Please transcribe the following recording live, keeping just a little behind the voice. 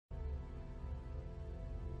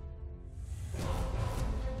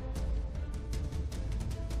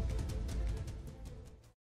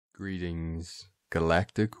Greetings,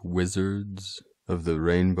 galactic wizards of the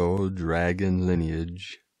rainbow dragon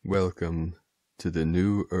lineage. Welcome to the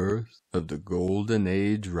new earth of the golden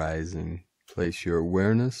age rising. Place your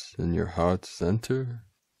awareness in your heart center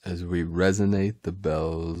as we resonate the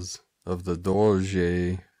bells of the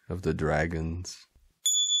Dorje of the dragons.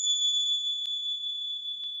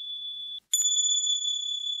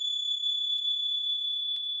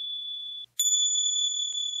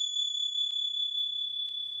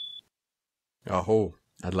 Aho!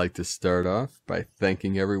 I'd like to start off by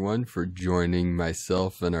thanking everyone for joining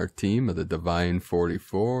myself and our team of the Divine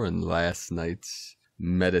 44 in last night's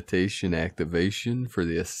meditation activation for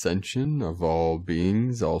the ascension of all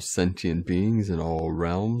beings, all sentient beings in all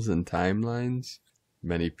realms and timelines.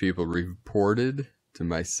 Many people reported to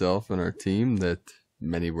myself and our team that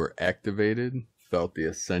many were activated, felt the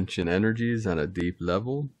ascension energies on a deep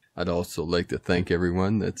level. I'd also like to thank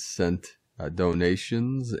everyone that sent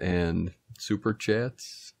donations and super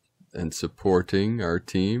chats and supporting our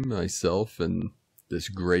team, myself, and this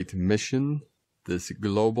great mission. This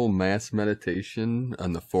global mass meditation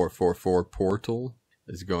on the 444 portal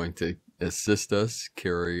is going to assist us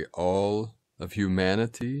carry all of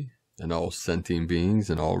humanity and all sentient beings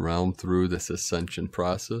in all realms through this ascension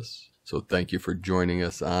process. So thank you for joining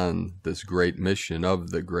us on this great mission of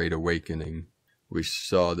the Great Awakening. We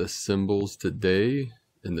saw the symbols today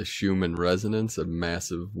in the Schumann resonance of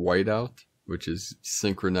massive whiteout, which is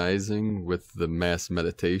synchronizing with the mass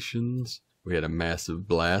meditations. We had a massive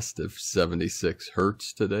blast of 76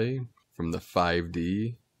 hertz today from the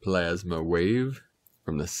 5D plasma wave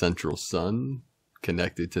from the central sun,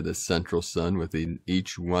 connected to the central sun within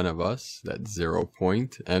each one of us, that 0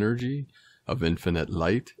 point energy of infinite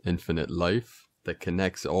light, infinite life that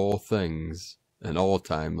connects all things and all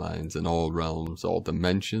timelines and all realms, all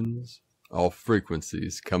dimensions. All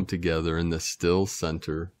frequencies come together in the still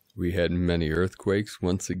center. We had many earthquakes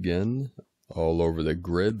once again all over the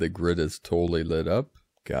grid. The grid is totally lit up.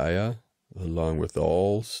 Gaia, along with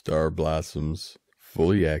all star blossoms,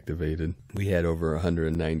 fully activated. We had over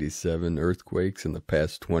 197 earthquakes in the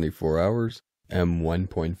past 24 hours,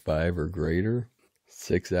 M1.5 or greater.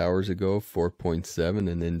 6 hours ago, 4.7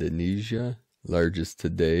 in Indonesia. Largest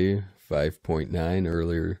today, 5.9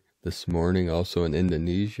 earlier this morning, also in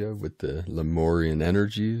Indonesia with the Lemurian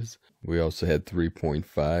energies. We also had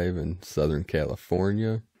 3.5 in Southern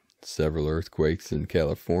California. Several earthquakes in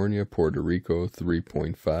California. Puerto Rico,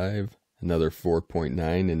 3.5. Another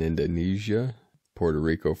 4.9 in Indonesia. Puerto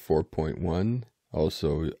Rico, 4.1.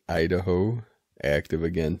 Also Idaho, active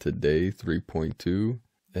again today, 3.2.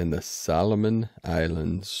 And the Solomon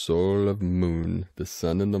Islands, soul of moon, the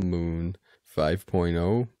sun and the moon,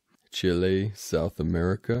 5.0. Chile, South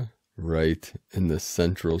America, right in the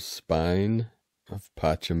central spine of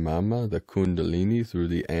Pachamama, the Kundalini through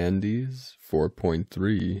the Andes,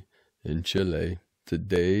 4.3 in Chile.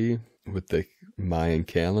 Today, with the Mayan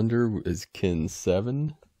calendar, is Kin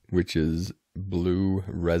 7, which is blue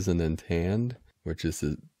resonant hand, which is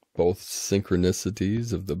both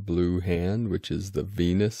synchronicities of the blue hand, which is the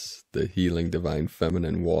Venus, the healing divine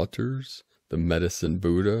feminine waters, the medicine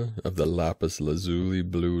Buddha of the lapis lazuli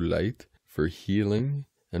blue light for healing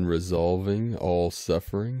and resolving all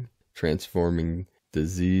suffering, transforming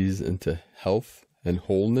disease into health and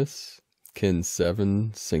wholeness. Kin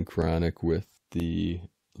 7 synchronic with the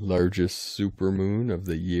largest supermoon of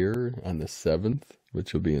the year on the 7th,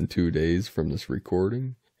 which will be in 2 days from this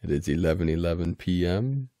recording. It is 11:11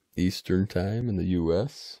 p.m. Eastern Time in the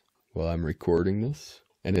U.S. while I'm recording this,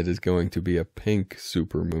 and it is going to be a pink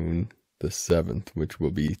supermoon, the 7th, which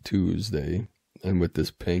will be Tuesday. And with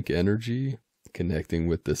this pink energy, connecting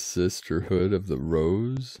with the sisterhood of the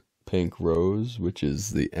rose, pink rose, which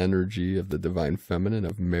is the energy of the divine feminine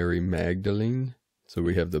of Mary Magdalene. So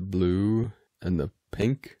we have the blue and the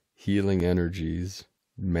pink healing energies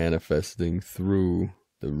manifesting through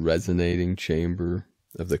the resonating chamber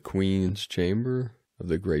of the Queen's Chamber of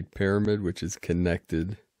the Great Pyramid, which is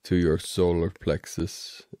connected to your solar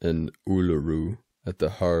plexus and Uluru at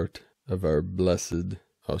the heart of our blessed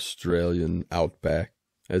Australian outback,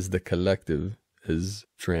 as the collective is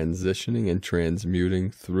transitioning and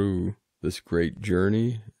transmuting through this great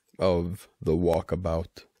journey of the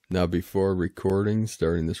walkabout. Now, before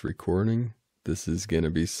starting this recording, this is going to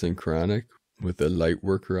be synchronic with the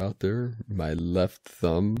Lightworker out there. My left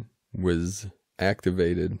thumb was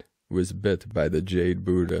activated, was bit by the Jade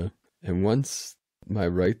Buddha, and once my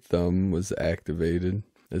right thumb was activated,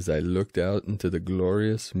 as I looked out into the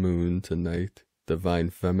glorious moon tonight, divine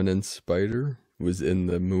feminine spider was in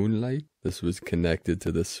the moonlight. This was connected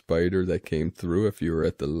to the spider that came through if you were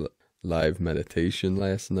at the live meditation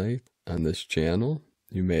last night on this channel.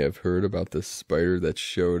 You may have heard about the spider that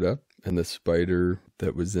showed up, and the spider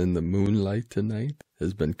that was in the moonlight tonight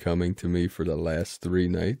has been coming to me for the last 3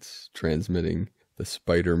 nights, transmitting the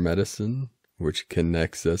spider medicine, which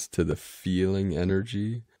connects us to the feeling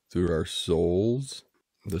energy through our souls,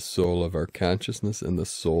 the soul of our consciousness and the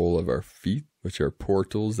soul of our feet, which are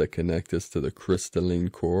portals that connect us to the crystalline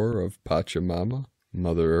core of Pachamama,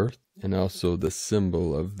 Mother Earth, and also the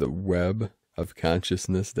symbol of the web of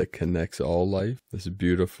consciousness that connects all life, this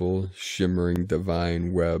beautiful, shimmering,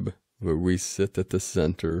 divine web where we sit at the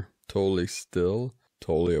center, totally still,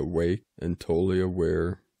 totally awake, and totally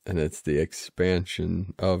aware, and it's the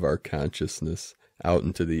expansion of our consciousness out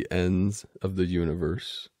into the ends of the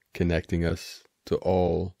universe, connecting us to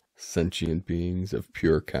all sentient beings of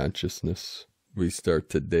pure consciousness. We start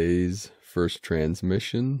today's first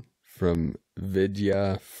transmission from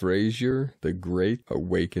Vidya Frazier. The Great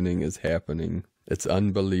Awakening is happening. It's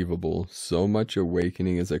unbelievable. So much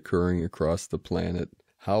awakening is occurring across the planet.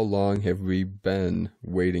 How long have we been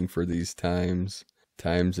waiting for these times?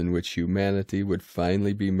 Times in which humanity would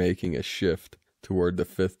finally be making a shift toward the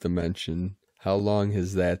 5th dimension. How long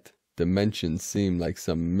has that dimension seemed like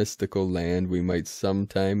some mystical land we might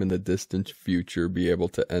sometime in the distant future be able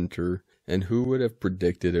to enter? And who would have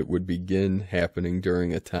predicted it would begin happening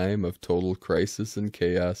during a time of total crisis and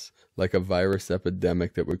chaos, like a virus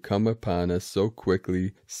epidemic that would come upon us so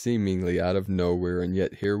quickly, seemingly out of nowhere, and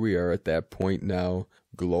yet here we are at that point now.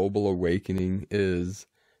 Global awakening is,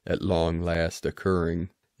 at long last, occurring.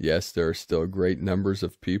 Yes, there are still great numbers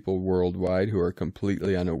of people worldwide who are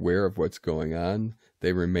completely unaware of what's going on.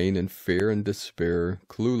 They remain in fear and despair,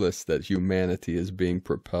 clueless that humanity is being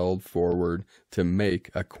propelled forward to make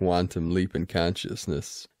a quantum leap in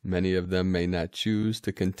consciousness. Many of them may not choose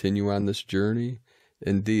to continue on this journey.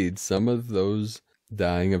 Indeed, some of those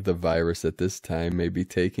dying of the virus at this time may be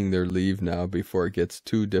taking their leave now before it gets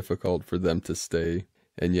too difficult for them to stay.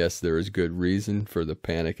 And yes, there is good reason for the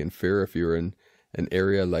panic and fear if you're in an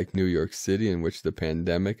area like New York City in which the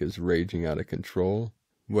pandemic is raging out of control.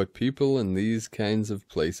 What people in these kinds of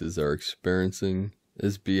places are experiencing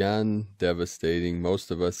is beyond devastating. Most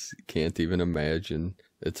of us can't even imagine.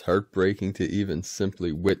 It's heartbreaking to even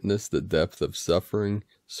simply witness the depth of suffering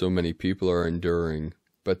so many people are enduring.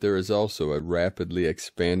 But there is also a rapidly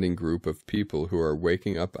expanding group of people who are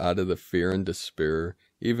waking up out of the fear and despair,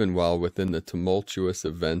 even while within the tumultuous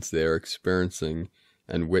events they are experiencing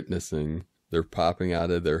and witnessing. They're popping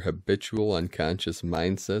out of their habitual unconscious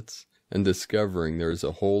mindsets and discovering there's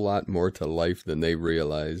a whole lot more to life than they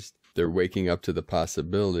realized. They're waking up to the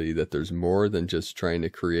possibility that there's more than just trying to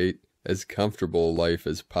create as comfortable a life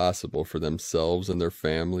as possible for themselves and their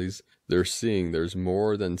families. They're seeing there's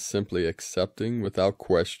more than simply accepting without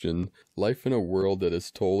question life in a world that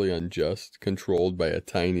is totally unjust, controlled by a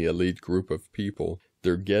tiny elite group of people.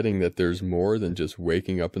 They're getting that there's more than just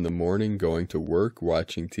waking up in the morning, going to work,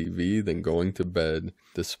 watching TV, then going to bed.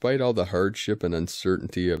 Despite all the hardship and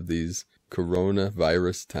uncertainty of these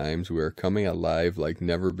coronavirus times, we are coming alive like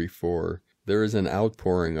never before. There is an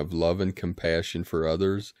outpouring of love and compassion for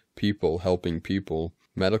others, people helping people.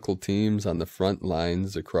 Medical teams on the front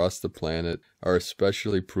lines across the planet are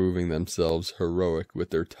especially proving themselves heroic with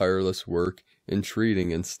their tireless work in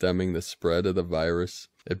treating and stemming the spread of the virus.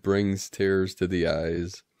 It brings tears to the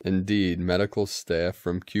eyes. Indeed, medical staff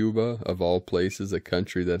from Cuba, of all places, a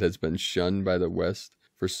country that has been shunned by the West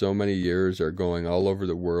for so many years, are going all over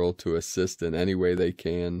the world to assist in any way they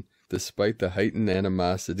can. Despite the heightened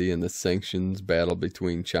animosity and the sanctions battle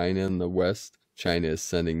between China and the West, China is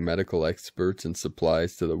sending medical experts and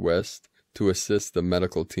supplies to the West to assist the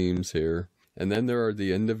medical teams here. And then there are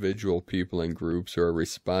the individual people and groups who are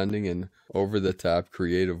responding in over-the-top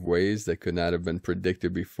creative ways that could not have been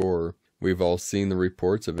predicted before. We've all seen the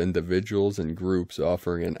reports of individuals and groups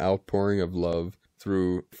offering an outpouring of love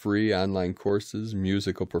through free online courses,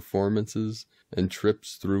 musical performances, and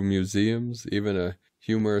trips through museums, even a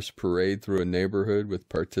humorous parade through a neighborhood with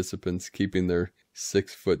participants keeping their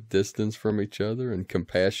 6-foot distance from each other, and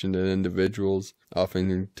compassionate individuals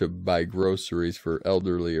offering to buy groceries for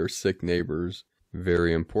elderly or sick neighbors.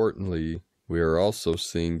 Very importantly, we are also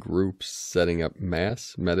seeing groups setting up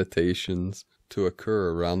mass meditations to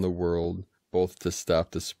occur around the world, both to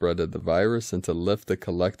stop the spread of the virus and to lift the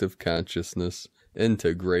collective consciousness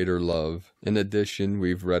into greater love. In addition,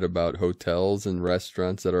 we've read about hotels and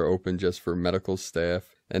restaurants that are open just for medical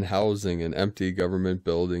staff, and housing and empty government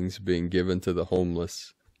buildings being given to the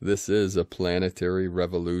homeless. This is a planetary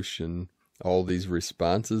revolution. All these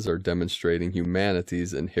responses are demonstrating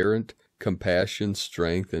humanity's inherent compassion,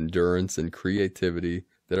 strength, endurance, and creativity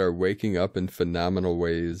that are waking up in phenomenal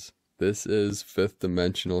ways. This is fifth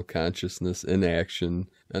dimensional consciousness in action,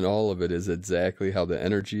 and all of it is exactly how the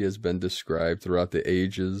energy has been described throughout the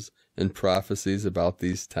ages and prophecies about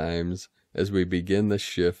these times as we begin the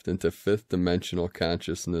shift into fifth dimensional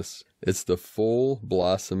consciousness. It's the full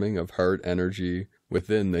blossoming of heart energy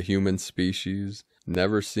within the human species,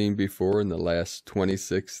 never seen before in the last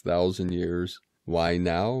 26,000 years. Why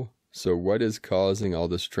now? So what is causing all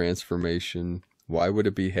this transformation? Why would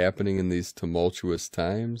it be happening in these tumultuous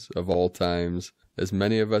times of all times? As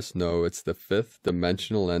many of us know, it's the fifth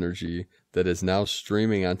dimensional energy that is now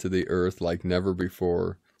streaming onto the earth like never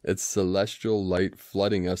before. It's celestial light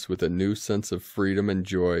flooding us with a new sense of freedom and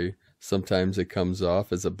joy. Sometimes it comes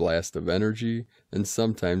off as a blast of energy, and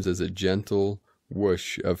sometimes as a gentle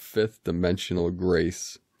whoosh of fifth dimensional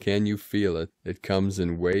grace. Can you feel it? It comes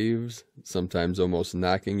in waves, sometimes almost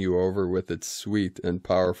knocking you over with its sweet and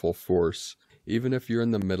powerful force. Even if you're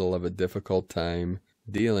in the middle of a difficult time,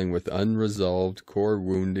 dealing with unresolved core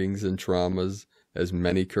woundings and traumas, as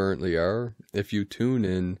many currently are, if you tune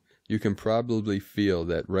in, you can probably feel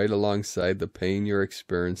that right alongside the pain you're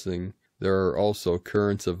experiencing, there are also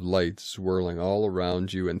currents of light swirling all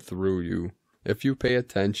around you and through you. If you pay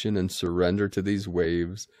attention and surrender to these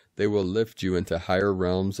waves, they will lift you into higher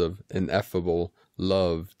realms of ineffable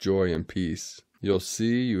love, joy, and peace. You'll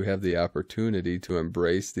see you have the opportunity to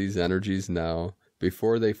embrace these energies now,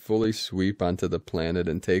 before they fully sweep onto the planet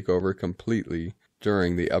and take over completely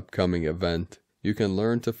during the upcoming event. You can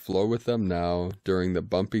learn to flow with them now during the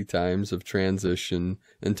bumpy times of transition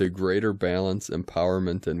into greater balance,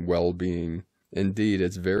 empowerment, and well-being. Indeed,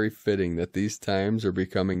 it's very fitting that these times are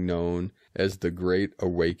becoming known as the Great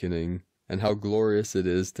Awakening, and how glorious it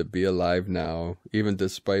is to be alive now, even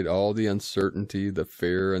despite all the uncertainty, the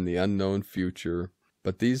fear, and the unknown future.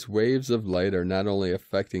 But these waves of light are not only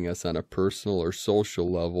affecting us on a personal or social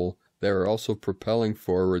level, they are also propelling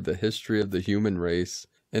forward the history of the human race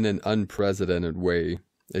in an unprecedented way.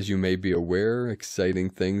 As you may be aware, exciting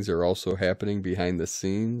things are also happening behind the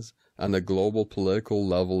scenes on the global political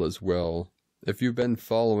level as well. If you've been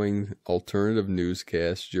following alternative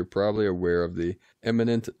newscasts, you're probably aware of the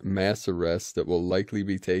imminent mass arrests that will likely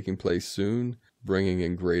be taking place soon, bringing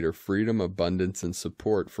in greater freedom, abundance, and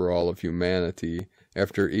support for all of humanity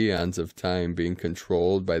after eons of time being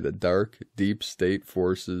controlled by the dark, deep state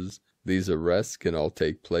forces. These arrests can all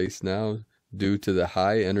take place now due to the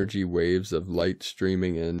high energy waves of light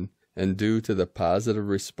streaming in, and due to the positive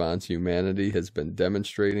response humanity has been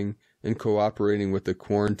demonstrating in cooperating with the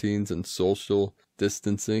quarantines and social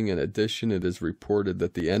distancing. In addition, it is reported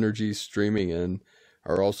that the energies streaming in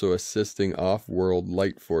are also assisting off-world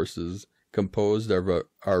light forces composed of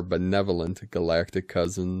our benevolent galactic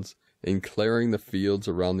cousins in clearing the fields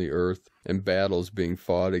around the earth and battles being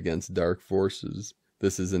fought against dark forces.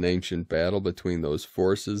 This is an ancient battle between those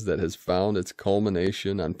forces that has found its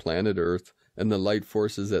culmination on planet Earth, and the light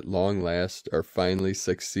forces at long last are finally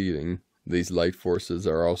succeeding. These light forces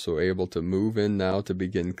are also able to move in now to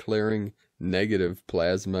begin clearing negative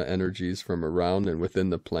plasma energies from around and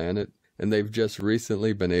within the planet, and they've just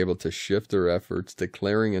recently been able to shift their efforts to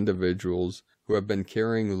clearing individuals who have been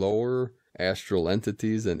carrying lower astral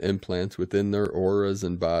entities and implants within their auras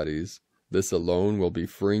and bodies. This alone will be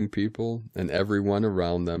freeing people and everyone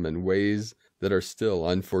around them in ways that are still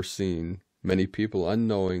unforeseen. Many people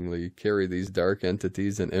unknowingly carry these dark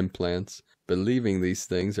entities and implants, believing these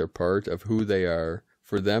things are part of who they are.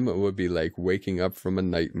 For them it would be like waking up from a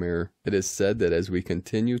nightmare. It is said that as we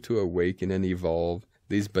continue to awaken and evolve,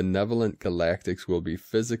 these benevolent galactics will be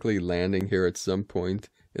physically landing here at some point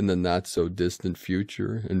in the not-so-distant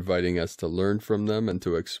future, inviting us to learn from them and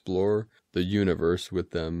to explore the universe with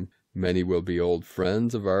them. Many will be old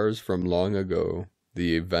friends of ours from long ago.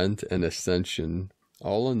 The event and Ascension.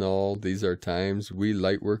 All in all, these are times we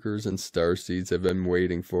Lightworkers and Starseeds have been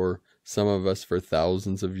waiting for, some of us for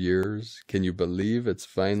thousands of years. Can you believe it's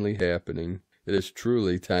finally happening? It is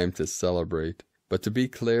truly time to celebrate. But to be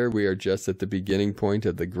clear, we are just at the beginning point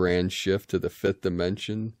of the grand shift to the fifth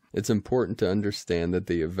dimension. It's important to understand that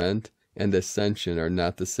the event and Ascension are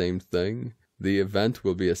not the same thing. The event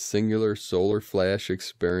will be a singular solar flash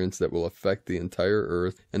experience that will affect the entire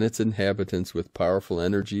Earth and its inhabitants with powerful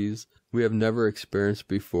energies we have never experienced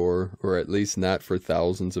before, or at least not for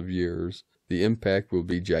thousands of years. The impact will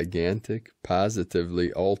be gigantic,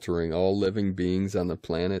 positively altering all living beings on the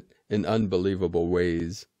planet in unbelievable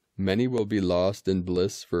ways. Many will be lost in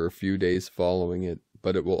bliss for a few days following it,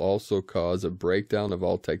 but it will also cause a breakdown of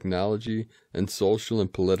all technology and social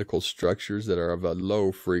and political structures that are of a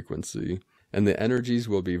low frequency. And the energies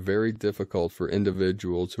will be very difficult for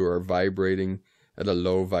individuals who are vibrating at a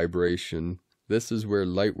low vibration. This is where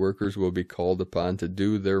Lightworkers will be called upon to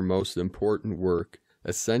do their most important work.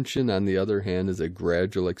 Ascension, on the other hand, is a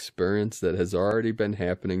gradual experience that has already been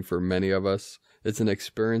happening for many of us. It's an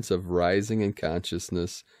experience of rising in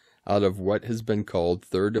consciousness out of what has been called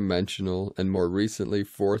third-dimensional and more recently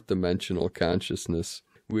fourth-dimensional consciousness.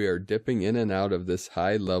 We are dipping in and out of this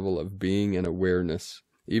high level of being and awareness.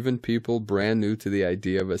 Even people brand new to the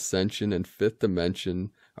idea of ascension and fifth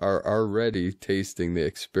dimension are already tasting the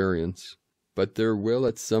experience. But there will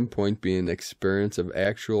at some point be an experience of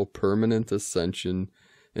actual permanent ascension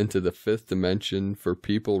into the fifth dimension for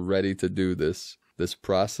people ready to do this. This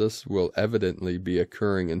process will evidently be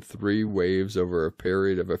occurring in 3 waves over a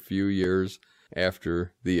period of a few years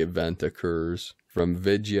after the event occurs. From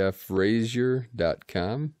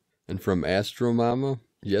VidyafRazier.com and from Astromama,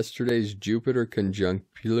 yesterday's Jupiter conjunct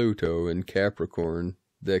Pluto in Capricorn,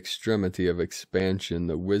 the extremity of expansion,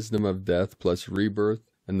 the wisdom of death plus rebirth,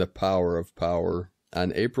 and the power of power.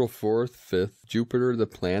 On April 4th, 5th, Jupiter, the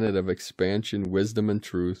planet of expansion, wisdom, and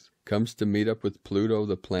truth, comes to meet up with Pluto,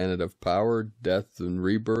 the planet of power, death, and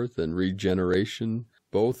rebirth, and regeneration,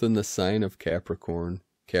 both in the sign of Capricorn.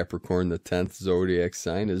 Capricorn, the 10th zodiac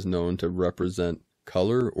sign, is known to represent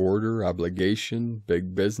color, order, obligation,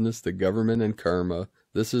 big business, the government, and karma.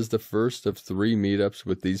 This is the first of 3 meetups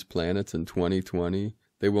with these planets in 2020.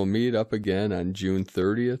 They will meet up again on June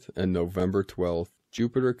 30th and November 12th.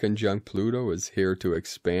 Jupiter conjunct Pluto is here to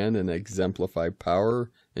expand and exemplify power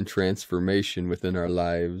and transformation within our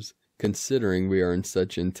lives. Considering we are in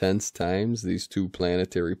such intense times, these 2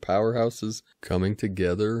 planetary powerhouses coming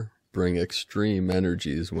together bring extreme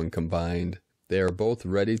energies when combined. They are both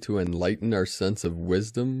ready to enlighten our sense of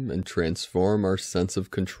wisdom and transform our sense of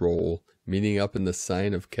control. Meeting up in the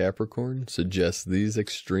sign of Capricorn suggests these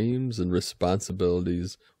extremes and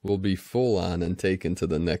responsibilities will be full on and taken to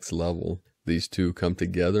the next level. These 2 come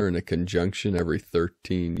together in a conjunction every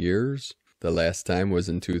 13 years. The last time was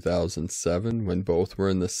in 2007 when both were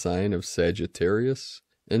in the sign of Sagittarius.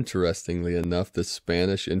 Interestingly enough, the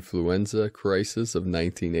Spanish influenza crisis of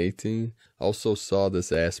 1918 also saw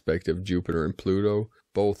this aspect of Jupiter and Pluto,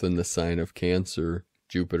 both in the sign of Cancer.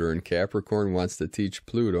 Jupiter in Capricorn wants to teach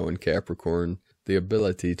Pluto in Capricorn the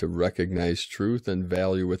ability to recognize truth and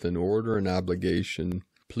value within order and obligation.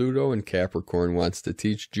 Pluto in Capricorn wants to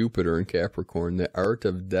teach Jupiter in Capricorn the art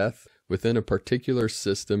of death within a particular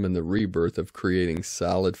system and the rebirth of creating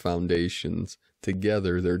solid foundations.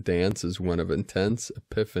 Together, their dance is one of intense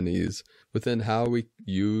epiphanies within how we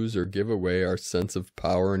use or give away our sense of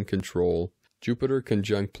power and control. Jupiter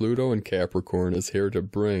conjunct Pluto in Capricorn is here to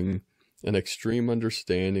bring an extreme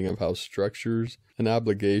understanding of how structures and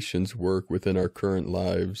obligations work within our current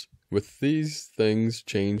lives. With these things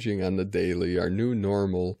changing on the daily, our new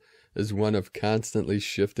normal is one of constantly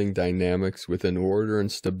shifting dynamics within order and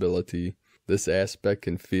stability. This aspect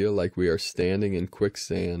can feel like we are standing in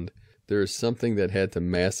quicksand. There is something that had to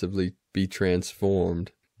massively be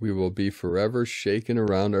transformed. We will be forever shaken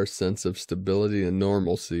around our sense of stability and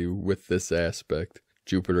normalcy with this aspect.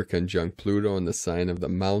 Jupiter conjunct Pluto in the sign of the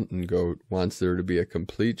mountain goat wants there to be a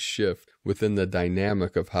complete shift within the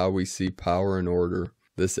dynamic of how we see power and order.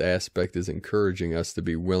 This aspect is encouraging us to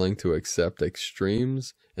be willing to accept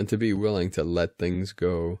extremes and to be willing to let things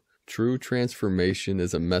go. True transformation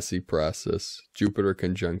is a messy process. Jupiter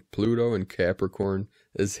conjunct Pluto in Capricorn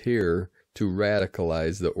is here to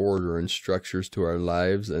radicalize the order and structures to our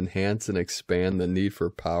lives, enhance and expand the need for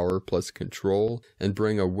power plus control, and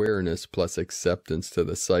bring awareness plus acceptance to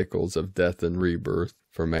the cycles of death and rebirth.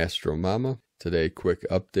 From Astro Mama, today quick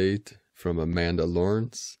update from Amanda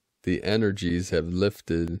Lawrence. The energies have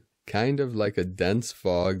lifted, kind of like a dense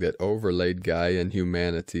fog that overlaid Gaia and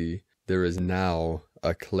humanity. There is now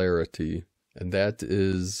a clarity, and that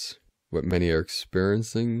is what many are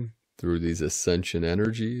experiencing through these ascension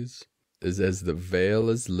energies, is as the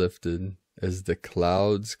veil is lifted, as the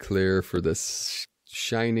clouds clear for the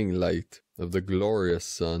shining light of the glorious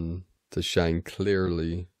sun to shine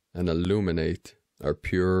clearly and illuminate our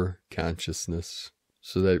pure consciousness,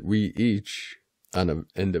 so that we each, on an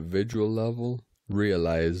individual level,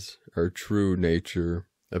 realize our true nature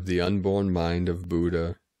of the unborn mind of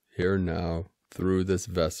Buddha here now through this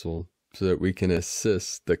vessel, so that we can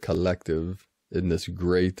assist the collective in this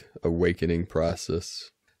great awakening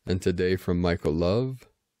process. And today from Michael Love,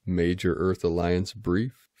 Major Earth Alliance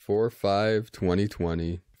Brief,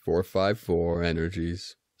 4/5/2020, 454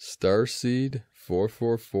 Energies. Starseed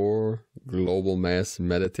 444 Global Mass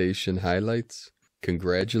Meditation Highlights.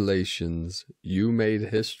 Congratulations, you made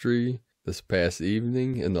history this past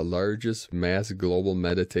evening in the largest mass global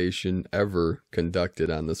meditation ever conducted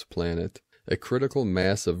on this planet. A critical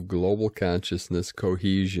mass of global consciousness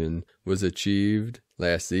cohesion was achieved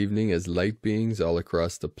last evening as light beings all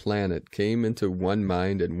across the planet came into one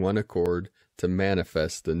mind and one accord to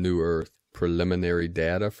manifest the new Earth. Preliminary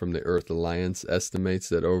data from the Earth Alliance estimates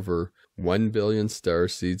that over 1 billion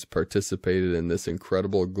starseeds participated in this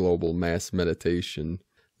incredible global mass meditation.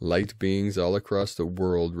 Light beings all across the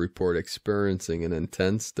world report experiencing an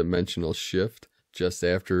intense dimensional shift just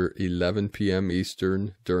after 11 p.m.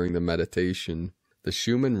 Eastern during the meditation. The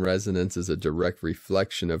Schumann resonance is a direct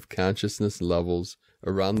reflection of consciousness levels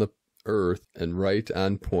around the Earth, and right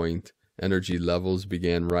on point, energy levels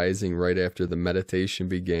began rising right after the meditation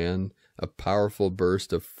began. A powerful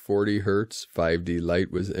burst of 40 Hz 5D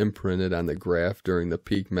light was imprinted on the graph during the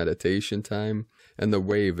peak meditation time, and the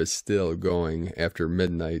wave is still going after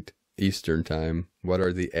midnight Eastern time. What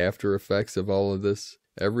are the after effects of all of this?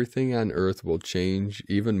 Everything on Earth will change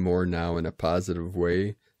even more now in a positive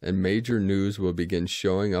way, and major news will begin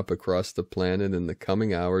showing up across the planet in the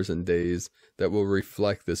coming hours and days that will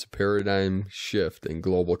reflect this paradigm shift in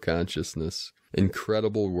global consciousness.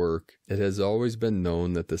 Incredible work. It has always been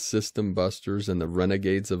known that the system busters and the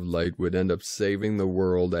renegades of light would end up saving the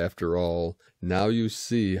world after all. Now you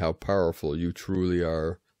see how powerful you truly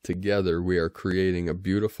are. Together we are creating a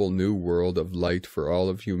beautiful new world of light for all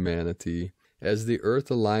of humanity. As the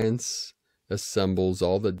Earth Alliance assembles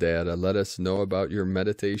all the data, let us know about your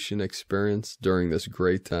meditation experience during this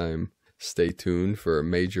great time. Stay tuned for a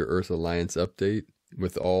major Earth Alliance update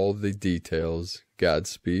with all the details.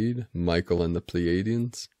 Godspeed, Michael and the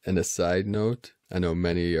Pleiadians. And a side note, I know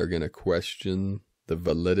many are going to question the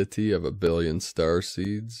validity of 1 billion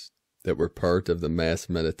starseeds that were part of the mass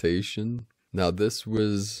meditation. Now this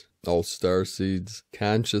was all starseeds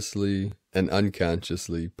consciously and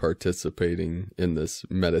unconsciously participating in this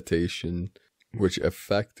meditation, which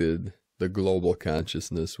affected the global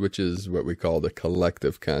consciousness, which is what we call the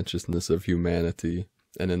collective consciousness of humanity.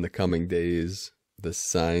 And in the coming days, the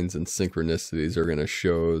signs and synchronicities are going to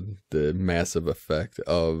show the massive effect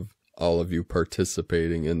of all of you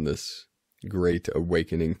participating in this great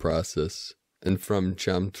awakening process. And from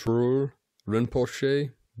Chamtrul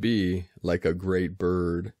Rinpoche, be like a great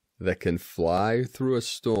bird that can fly through a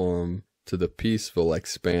storm to the peaceful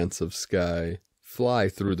expanse of sky. Fly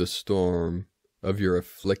through the storm of your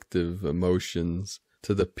afflictive emotions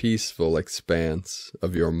to the peaceful expanse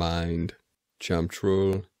of your mind.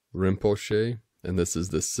 Chamtrul Rinpoche, and this is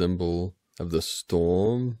the symbol of the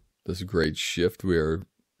storm, this great shift we are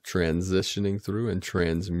transitioning through and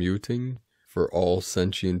transmuting for all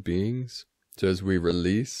sentient beings. So as we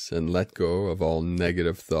release and let go of all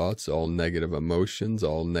negative thoughts, all negative emotions,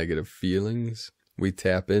 all negative feelings, we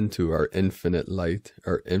tap into our infinite light,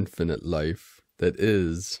 our infinite life that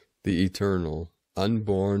is the eternal,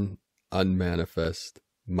 unborn, unmanifest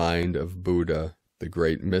mind of Buddha, the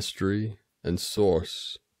great mystery and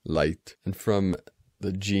source light. And from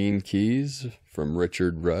the Gene Keys from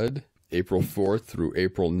Richard Rudd, April 4th through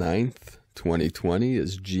April 9th, 2020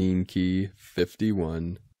 is Gene Key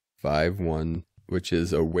 5151, which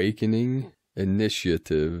is awakening,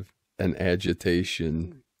 initiative, and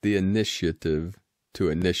agitation. The initiative to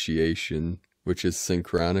initiation, which is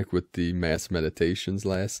synchronic with the mass meditations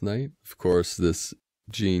last night. Of course, this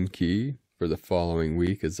Gene Key for the following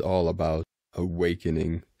week is all about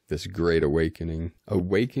awakening, this great awakening.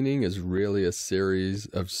 Awakening is really a series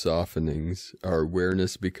of softenings. Our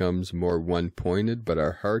awareness becomes more one-pointed, but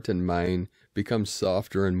our heart and mind become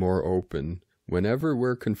softer and more open. Whenever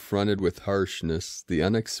we're confronted with harshness, the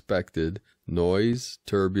unexpected, noise,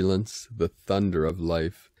 turbulence, the thunder of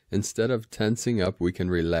life, instead of tensing up, we can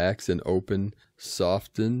relax and open,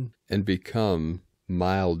 soften, and become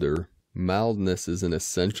milder. Mildness is an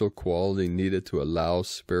essential quality needed to allow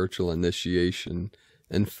spiritual initiation.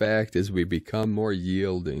 In fact, as we become more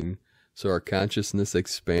yielding, so our consciousness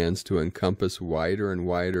expands to encompass wider and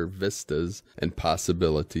wider vistas and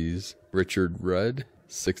possibilities. Richard Rudd,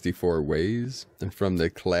 64 Ways. And from the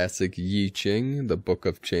classic Yi Ching, the Book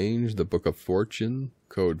of Change, the Book of Fortune,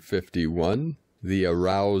 Code 51, the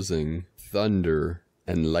arousing thunder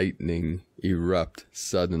and lightning erupt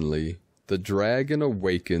suddenly. The dragon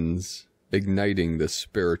awakens, igniting the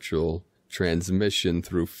spiritual transmission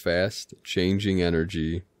through fast changing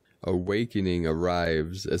energy. Awakening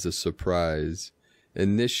arrives as a surprise.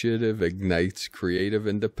 Initiative ignites creative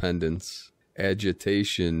independence.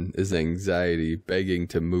 Agitation is anxiety begging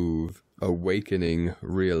to move. Awakening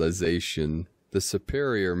realization. The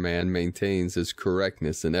superior man maintains his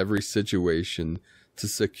correctness in every situation to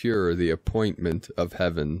secure the appointment of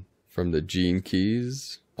heaven. From the Gene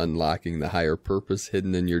Keys, Unlocking the Higher Purpose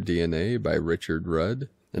Hidden in Your DNA by Richard Rudd.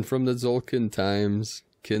 And from the Tzolk'in Times,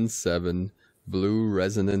 Kin 7, Blue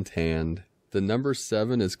Resonant Hand. The number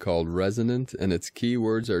 7 is called Resonant, and its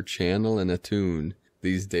keywords are channel and attune.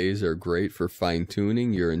 These days are great for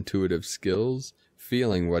fine-tuning your intuitive skills.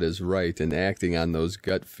 Feeling what is right and acting on those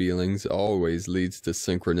gut feelings always leads to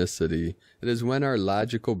synchronicity. It is when our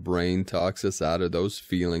logical brain talks us out of those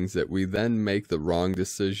feelings that we then make the wrong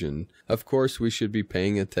decision. Of course, we should be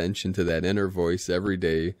paying attention to that inner voice every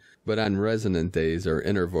day, but on resonant days our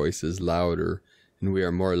inner voice is louder, and we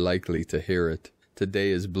are more likely to hear it.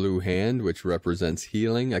 Today is Blue Hand, which represents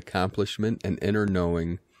healing, accomplishment, and inner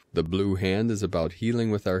knowing. The blue hand is about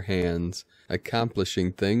healing with our hands,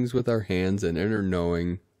 accomplishing things with our hands, and inner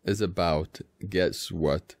knowing is about, guess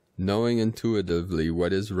what? Knowing intuitively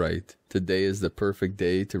what is right. Today is the perfect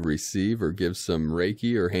day to receive or give some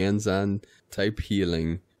Reiki or hands-on type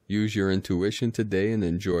healing. Use your intuition today and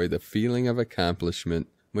enjoy the feeling of accomplishment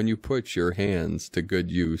when you put your hands to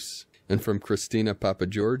good use. And from Cristina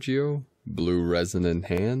Papagiorgio, Blue Resonant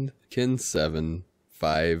Hand, Kin 7,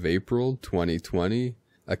 5 April 2020,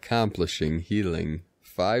 Accomplishing Healing.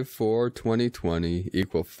 5/4/2020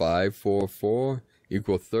 equal 5/4/4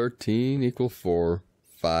 equal 13 equal 4.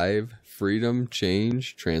 5 Freedom,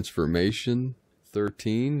 Change, Transformation.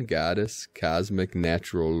 13 Goddess, Cosmic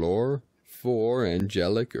Natural Lore. 4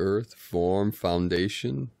 Angelic Earth, Form,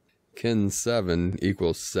 Foundation. Kin 7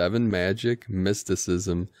 equals 7 Magic,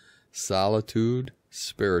 Mysticism, Solitude,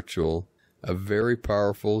 Spiritual. A very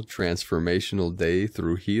powerful transformational day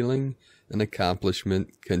through healing and accomplishment,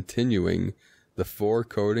 continuing the 4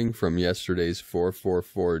 coding from yesterday's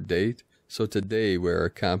 444 date. So today we're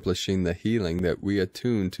accomplishing the healing that we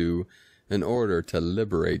attune to in order to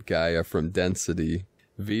liberate Gaia from density.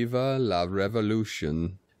 Viva la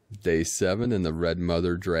Revolution. Day 7 in the Red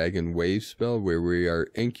Mother Dragon wave spell, where we are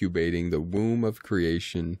incubating the womb of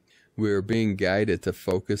creation. We are being guided to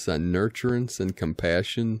focus on nurturance and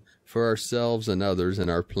compassion for ourselves and others in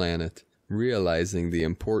our planet, realizing the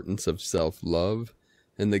importance of self-love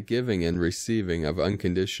and the giving and receiving of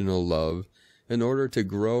unconditional love in order to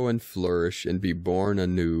grow and flourish and be born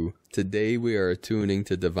anew. Today we are attuning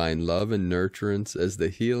to divine love and nurturance as the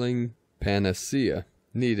healing panacea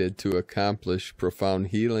needed to accomplish profound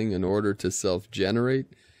healing in order to self-generate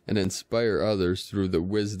and inspire others through the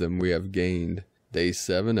wisdom we have gained. Day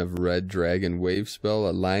 7 of Red Dragon wave spell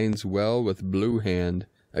aligns well with Blue Hand,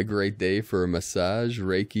 a great day for a massage,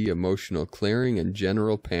 Reiki, emotional clearing, and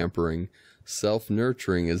general pampering.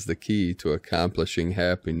 Self-nurturing is the key to accomplishing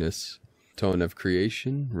happiness. Tone of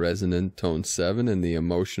Creation, Resonant Tone 7 in the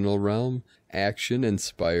emotional realm. Action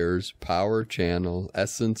inspires, power channel,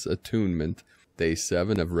 essence attunement. Day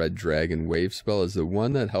 7 of Red Dragon wave spell is the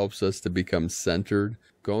one that helps us to become centered,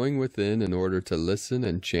 going within in order to listen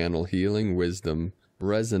and channel healing wisdom.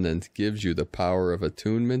 Resonant gives you the power of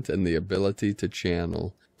attunement and the ability to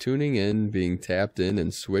channel. Tuning in, being tapped in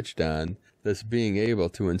and switched on, thus being able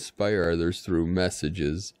to inspire others through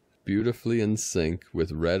messages. Beautifully in sync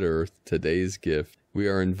with Red Earth, today's gift, we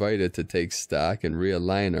are invited to take stock and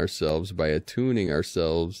realign ourselves by attuning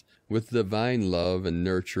ourselves with divine love and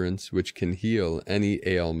nurturance which can heal any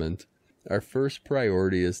ailment. Our first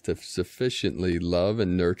priority is to sufficiently love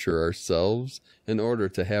and nurture ourselves in order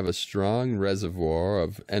to have a strong reservoir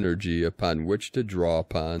of energy upon which to draw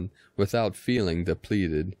upon without feeling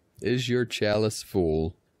depleted. Is your chalice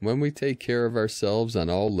full? When we take care of ourselves on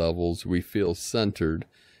all levels, we feel centered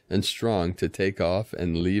and strong to take off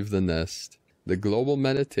and leave the nest. The global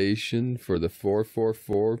meditation for the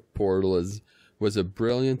 444 portal was a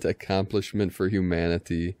brilliant accomplishment for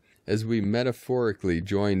humanity, as we metaphorically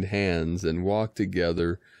joined hands and walked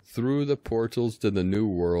together through the portals to the new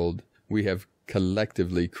world we have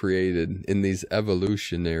collectively created in these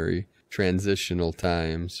evolutionary, transitional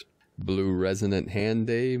times. Blue Resonant Hand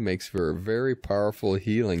Day makes for a very powerful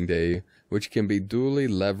healing day, which can be duly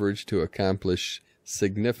leveraged to accomplish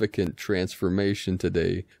significant transformation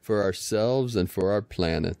today for ourselves and for our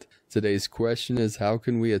planet. Today's question is, how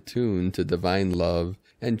can we attune to divine love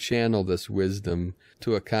and channel this wisdom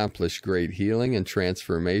to accomplish great healing and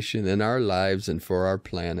transformation in our lives and for our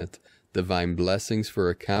planet? Divine blessings for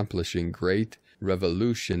accomplishing great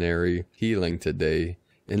revolutionary healing today.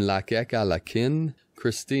 In Lakek Alakin,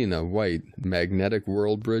 Cristina White, Magnetic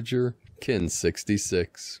World Bridger, Kin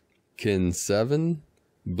 66. Kin 7,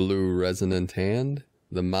 Blue Resonant Hand.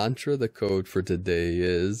 The mantra, the code for today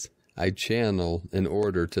is, I channel in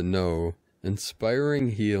order to know.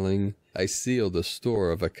 Inspiring healing, I seal the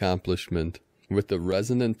store of accomplishment. With the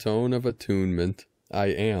resonant tone of attunement, I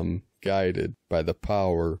am guided by the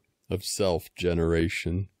power of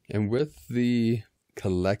self-generation. And with the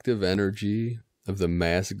collective energy of the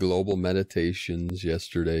mass global meditations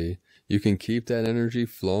yesterday, You can keep that energy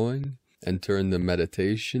flowing and turn the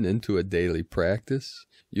meditation into a daily practice.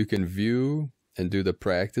 You can view and do the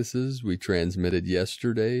practices we transmitted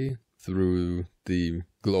yesterday through the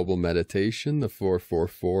global meditation, the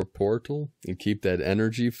 444 portal, and keep that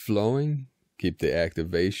energy flowing, keep the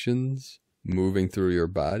activations moving through your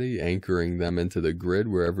body, anchoring them into the grid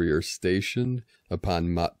wherever you're stationed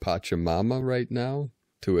upon Pachamama right now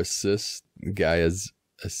to assist Gaia's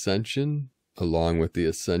ascension, along with the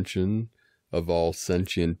ascension of all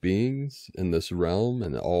sentient beings in this realm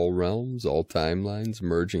and all realms, all timelines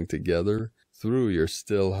merging together through your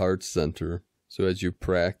still heart center. So as you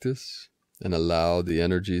practice and allow the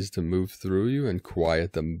energies to move through you and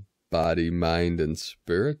quiet the body, mind, and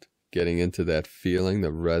spirit, getting into that feeling,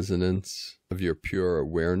 the resonance of your pure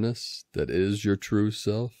awareness that is your true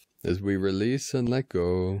self, as we release and let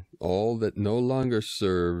go all that no longer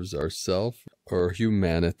serves our self or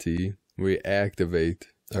humanity, we activate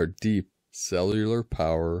our deep cellular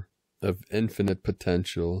power of infinite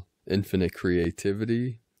potential, infinite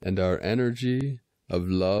creativity, and our energy of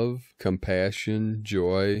love, compassion,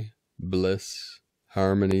 joy, bliss,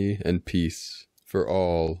 harmony, and peace for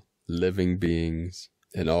all living beings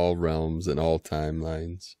in all realms and all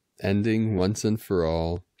timelines, ending once and for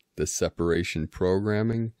all the separation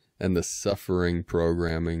programming and the suffering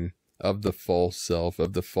programming of the false self,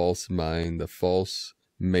 of the false mind, the false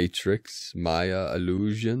matrix, Maya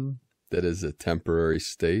illusion that is a temporary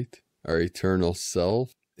state. Our eternal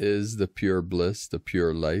self is the pure bliss, the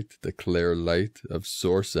pure light, the clear light of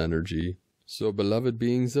source energy. So, beloved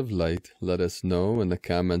beings of light, let us know in the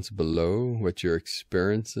comments below what you're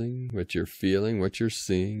experiencing, what you're feeling, what you're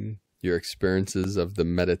seeing, your experiences of the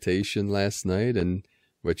meditation last night, and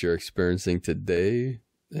what you're experiencing today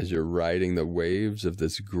as you're riding the waves of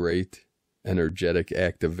this great energetic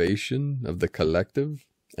activation of the collective.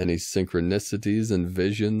 Any synchronicities and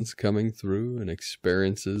visions coming through, and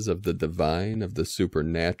experiences of the divine, of the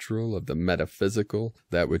supernatural, of the metaphysical,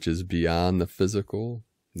 that which is beyond the physical.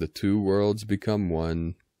 The two worlds become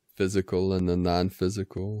one, physical and the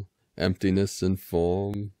non-physical, emptiness and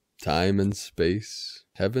form, time and space,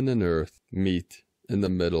 heaven and earth meet in the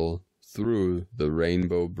middle through the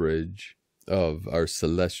rainbow bridge of our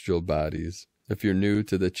celestial bodies. If you're new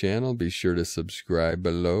to the channel, be sure to subscribe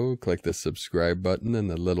below. Click the subscribe button and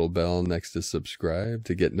the little bell next to subscribe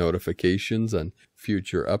to get notifications on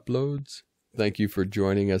future uploads. Thank you for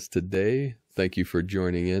joining us today. Thank you for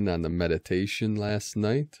joining in on the meditation last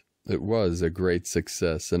night. It was a great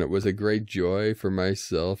success, and it was a great joy for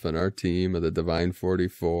myself and our team of the Divine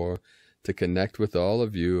 44 to connect with all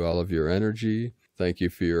of you, all of your energy. Thank you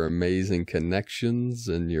for your amazing connections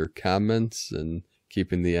and your comments and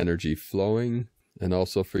keeping the energy flowing, and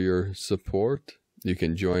also for your support. You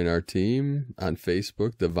can join our team on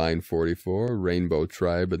Facebook, Divine 44, Rainbow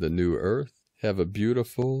Tribe of the New Earth. Have a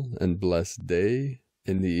beautiful and blessed day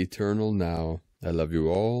in the eternal now. I love you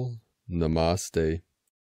all. Namaste.